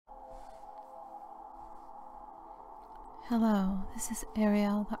Hello, this is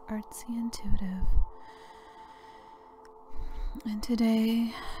Ariel, the Artsy Intuitive, and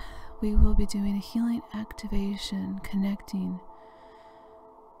today we will be doing a healing activation connecting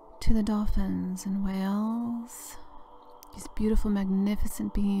to the dolphins and whales, these beautiful,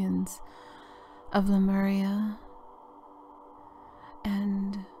 magnificent beings of Lemuria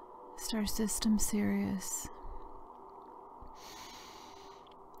and star system Sirius.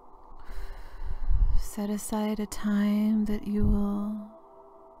 Set aside a time that you will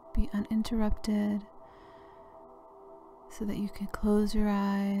be uninterrupted so that you can close your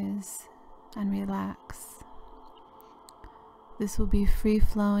eyes and relax. This will be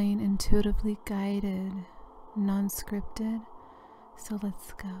free-flowing, intuitively guided, non-scripted. So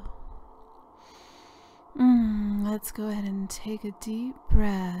let's go. Let's go ahead and take a deep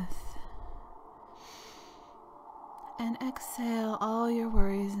breath. And exhale all your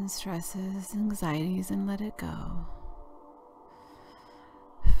worries and stresses, anxieties, and let it go.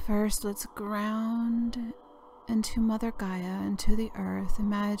 First, let's ground into Mother Gaia, into the earth.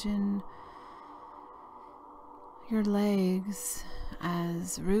 Imagine your legs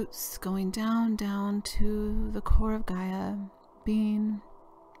as roots going down to the core of Gaia, being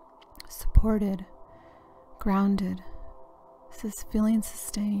supported, grounded, feeling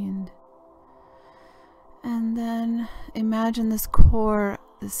sustained. And then imagine this core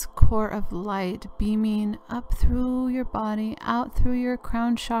of light beaming up through your body, out through your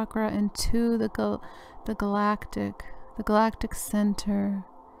crown chakra into the galactic center,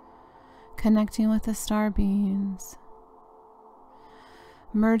 connecting with the star beings,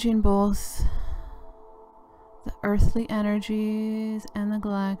 merging both the earthly energies and the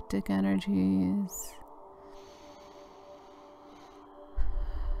galactic energies.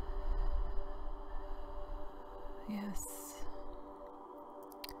 Yes.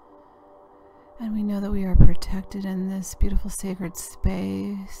 And we know that we are protected in this beautiful sacred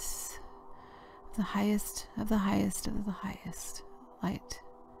space, the highest of the highest of the highest light.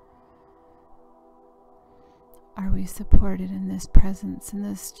 Are we supported in this presence, in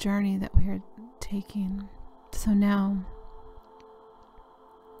this journey that we are taking? So now,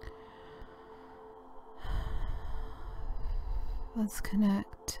 let's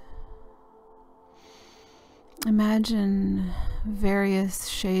connect. Imagine various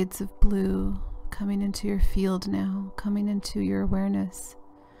shades of blue coming into your field now, coming into your awareness.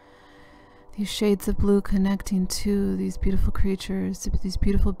 These shades of blue connecting to these beautiful creatures, these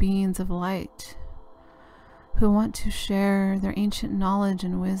beautiful beings of light who want to share their ancient knowledge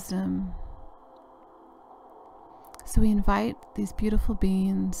and wisdom. So we invite these beautiful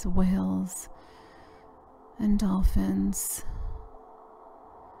beings, whales and dolphins,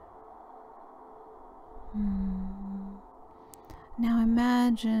 now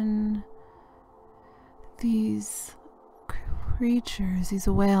imagine these creatures, these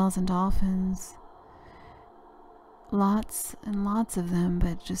whales and dolphins, lots and lots of them,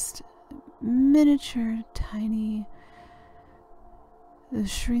 but just miniature, tiny.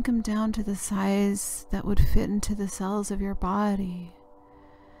 Shrink them down to the size that would fit into the cells of your body.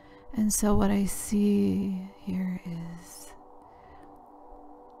 And so what I see here is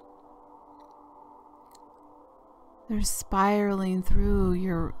they're spiraling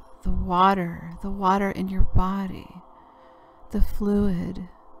through the water in your body, the fluid,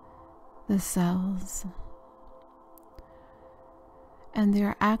 the cells. And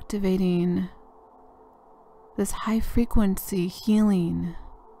they're activating this high frequency healing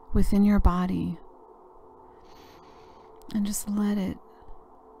within your body. And just let it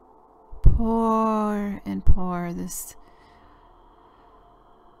pour and pour this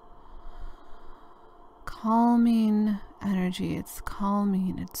calming energy. It's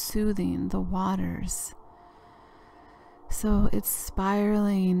calming, it's soothing the waters. So it's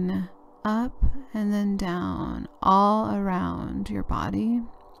spiraling up and then down all around your body.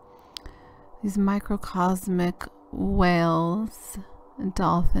 These microcosmic whales and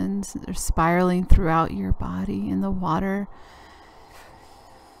dolphins are spiraling throughout your body in the water.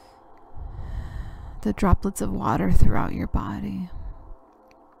 The droplets of water throughout your body.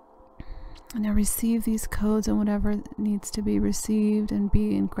 And now receive these codes and whatever needs to be received and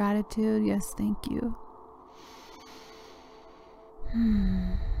be in gratitude. Yes, thank you.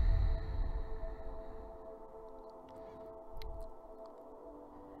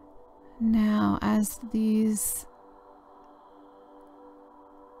 Now, as these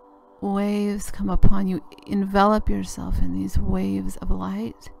waves come upon you, envelop yourself in these waves of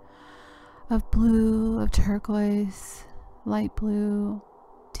light, of blue, of turquoise, light blue,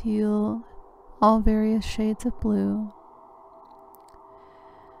 teal, all various shades of blue.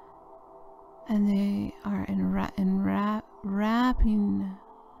 And they are wrapping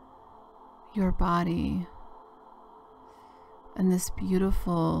your body in this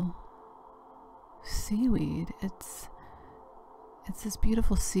beautiful seaweed. It's this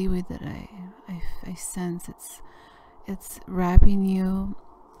beautiful seaweed that I sense. It's wrapping you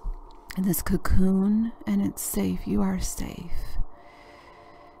in this cocoon, and it's safe. You are safe.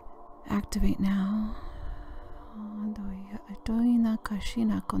 Activate now.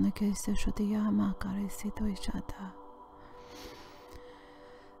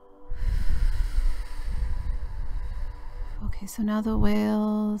 Okay, so now the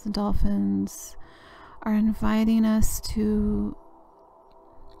whales and dolphins are inviting us to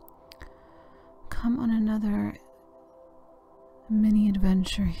come on another mini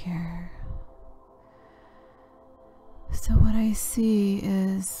adventure here. So what I see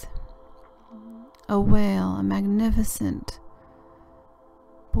is a whale, a magnificent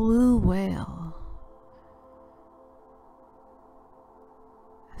blue whale.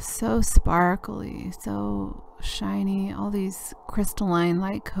 So sparkly, so shiny. All these crystalline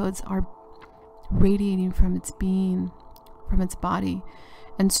light codes are radiating from its being, from its body,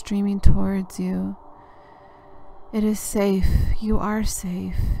 and streaming towards you. It is safe. You are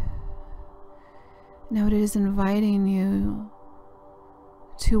safe. Now it is inviting you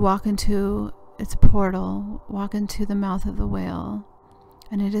to walk into its portal, walk into the mouth of the whale,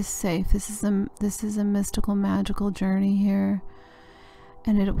 and it is safe. This is a mystical, magical journey here,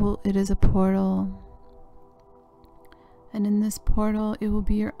 and it is a portal. And in this portal, it will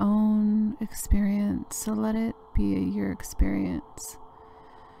be your own experience. So let it be your experience.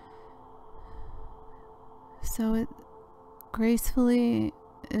 So it gracefully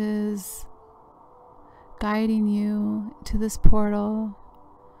is guiding you to this portal.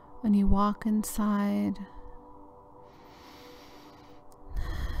 When you walk inside,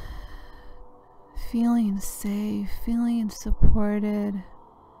 feeling safe, feeling supported.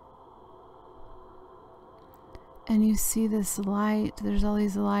 And you see this light. There's all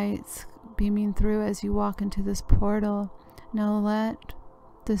these lights beaming through as you walk into this portal. Now let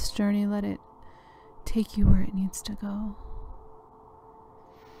this journey, let it take you where it needs to go.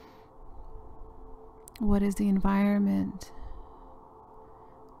 What is the environment?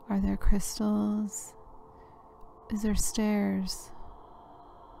 Are there crystals? Is there stairs?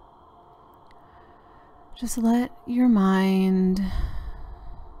 Just let your mind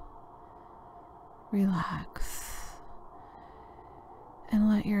relax and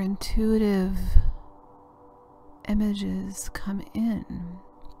let your intuitive images come in.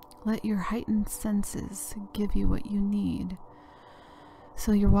 Let your heightened senses give you what you need.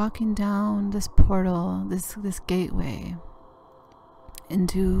 So you're walking down this portal, this gateway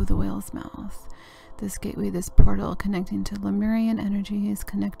into the whale's mouth. This gateway, this portal connecting to Lemurian energies,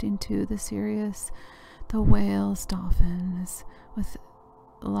 connecting to the Sirius, the whales, dolphins, with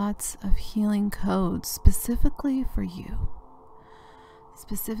lots of healing codes specifically for you,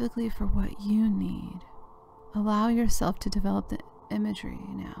 specifically for what you need. Allow yourself to develop the imagery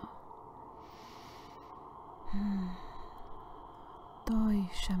now.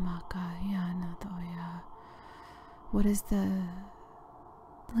 What does the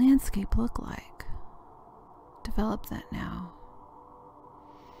landscape look like? Develop that now.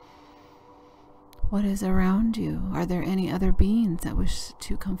 What is around you? Are there any other beings that wish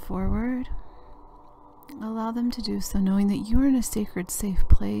to come forward? Allow them to do so, knowing that you are in a sacred, safe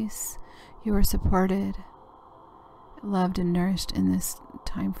place. You are supported, loved, and nourished in this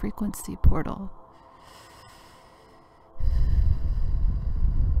time frequency portal.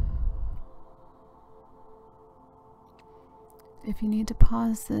 If you need to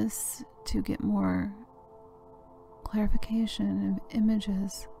pause this to get more clarification of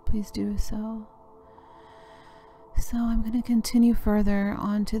images, please do so. So I'm going to continue further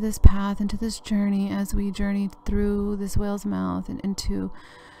onto this path, into this journey, as we journey through this whale's mouth and into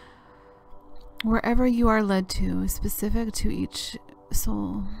wherever you are led to, specific to each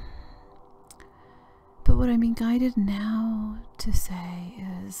soul. But what I'm being guided now to say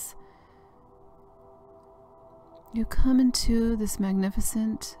is, you come into this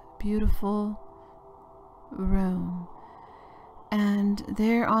magnificent, beautiful room, and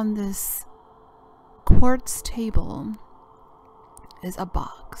there on this quartz table is a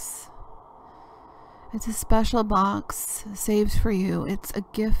box. It's a special box saved for you. It's a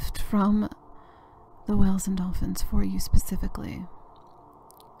gift from the whales and dolphins for you specifically.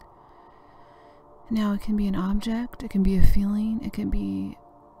 Now it can be an object, it can be a feeling, it can be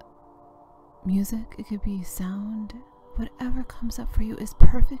music, it could be sound. Whatever comes up for you is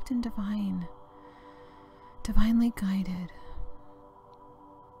perfect and divine, divinely guided.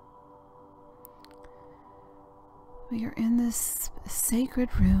 But you're in this sacred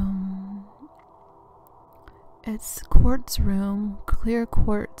room. It's quartz room, clear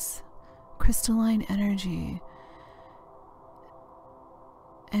quartz, crystalline energy.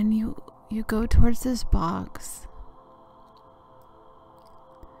 And you go towards this box.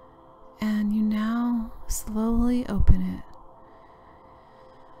 And you now slowly open it.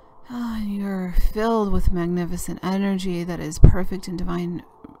 You're filled with magnificent energy that is perfect and divine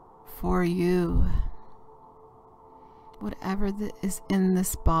for you. Whatever is in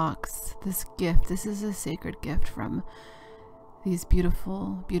this box, this gift, this is a sacred gift from these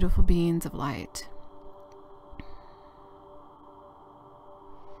beautiful, beautiful beings of light.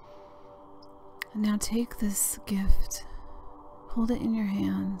 And now take this gift, hold it in your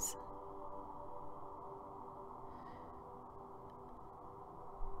hands.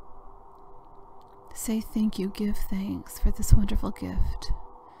 Say thank you, give thanks for this wonderful gift.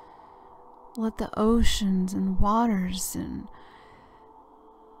 Let the oceans and waters and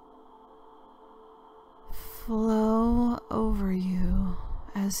flow over you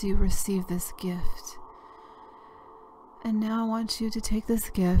as you receive this gift. And now I want you to take this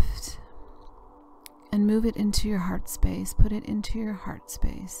gift and move it into your heart space. Put it into your heart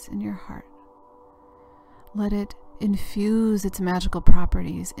space, in your heart. Let it infuse its magical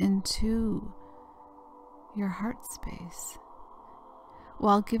properties into your heart space.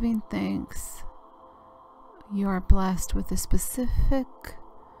 While giving thanks, you are blessed with a specific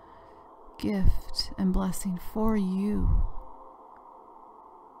gift and blessing for you.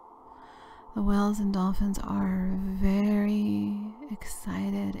 The whales and dolphins are very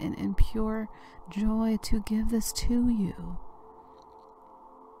excited and in pure joy to give this to you.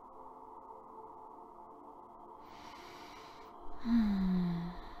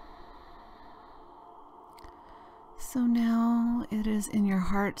 So now it is in your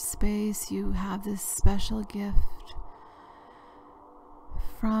heart space. You have this special gift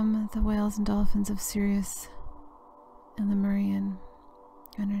from the whales and dolphins of Sirius and Lemurian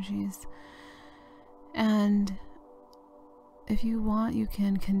energies. And if you want, you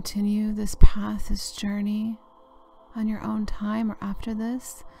can continue this path, this journey on your own time or after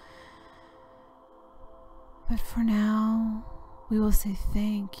this. But for now, we will say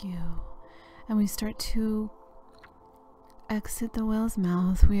thank you. And we start to exit the whale's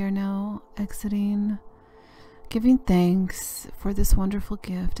mouth. We are now exiting, giving thanks for this wonderful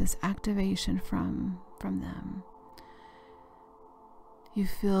gift as activation from them. You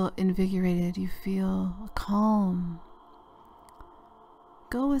feel invigorated, you feel calm.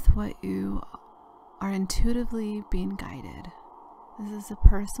 Go with what you are intuitively being guided. This is a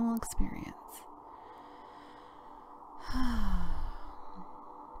personal experience.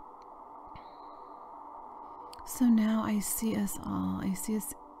 So now I see us all. I see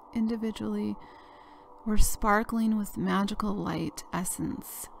us individually. We're sparkling with magical light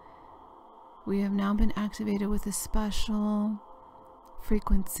essence. We have now been activated with a special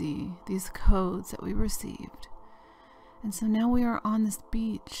frequency, these codes that we received. And so now we are on this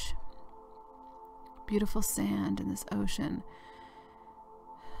beach, beautiful sand in this ocean.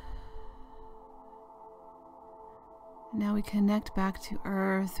 Now we connect back to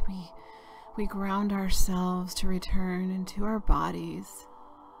earth. We ground ourselves to return into our bodies.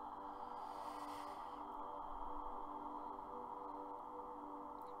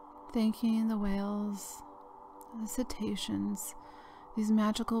 Thanking the whales, the cetaceans, these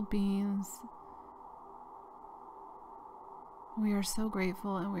magical beings. We are so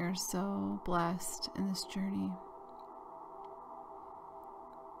grateful and we are so blessed in this journey.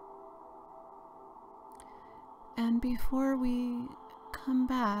 And before we come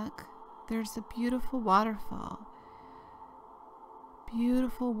back, there's a beautiful waterfall.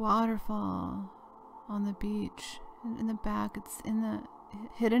 Beautiful waterfall on the beach. And in the back, it's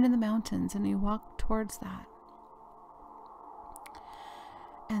hidden in the mountains, and you walk towards that.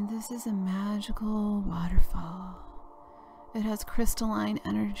 And this is a magical waterfall. It has crystalline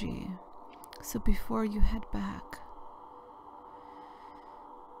energy. So before you head back,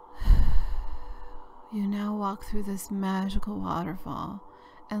 you now walk through this magical waterfall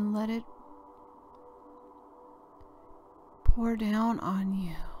and let it pour down on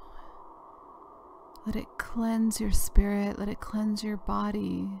you. Let it cleanse your spirit. Let it cleanse your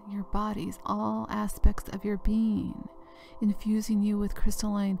body, your bodies, all aspects of your being, infusing you with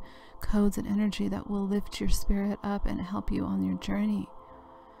crystalline codes and energy that will lift your spirit up and help you on your journey.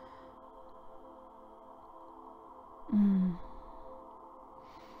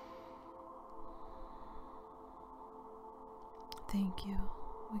 Thank you.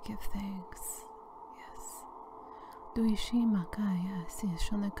 We give thanks. Yes. Duishi makaya si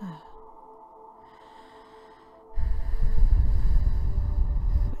shoneka.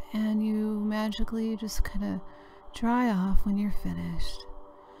 and you magically just kind of dry off when you're finished.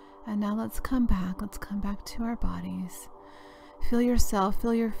 And now let's come back to our bodies. Feel yourself,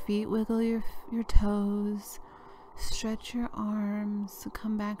 feel your feet, wiggle your toes, stretch your arms,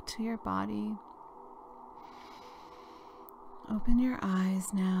 come back to your body. Open your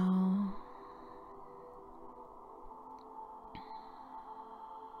eyes now.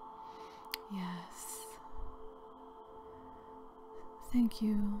 Yes. Thank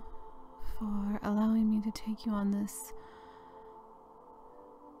you for allowing me to take you on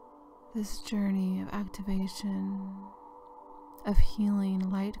this journey of activation, of healing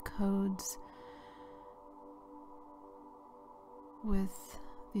light codes with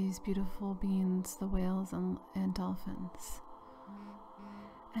these beautiful beings, the whales and dolphins.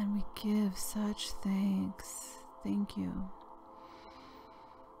 And we give such thanks. Thank you.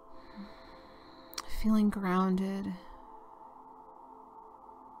 Feeling grounded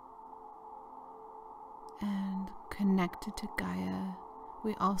and connected to Gaia.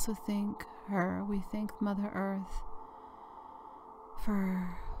 We also thank her. We thank Mother Earth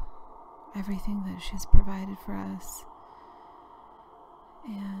for everything that she's provided for us.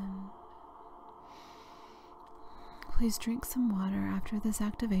 And please drink some water after this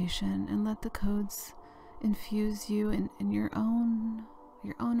activation and let the codes infuse you in your own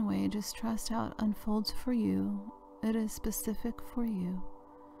way. Just trust how it unfolds for you. It is specific for you.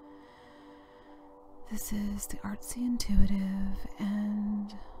 This is the Artsy Intuitive,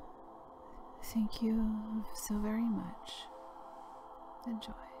 and thank you so very much.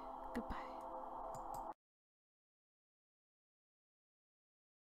 Enjoy. Goodbye.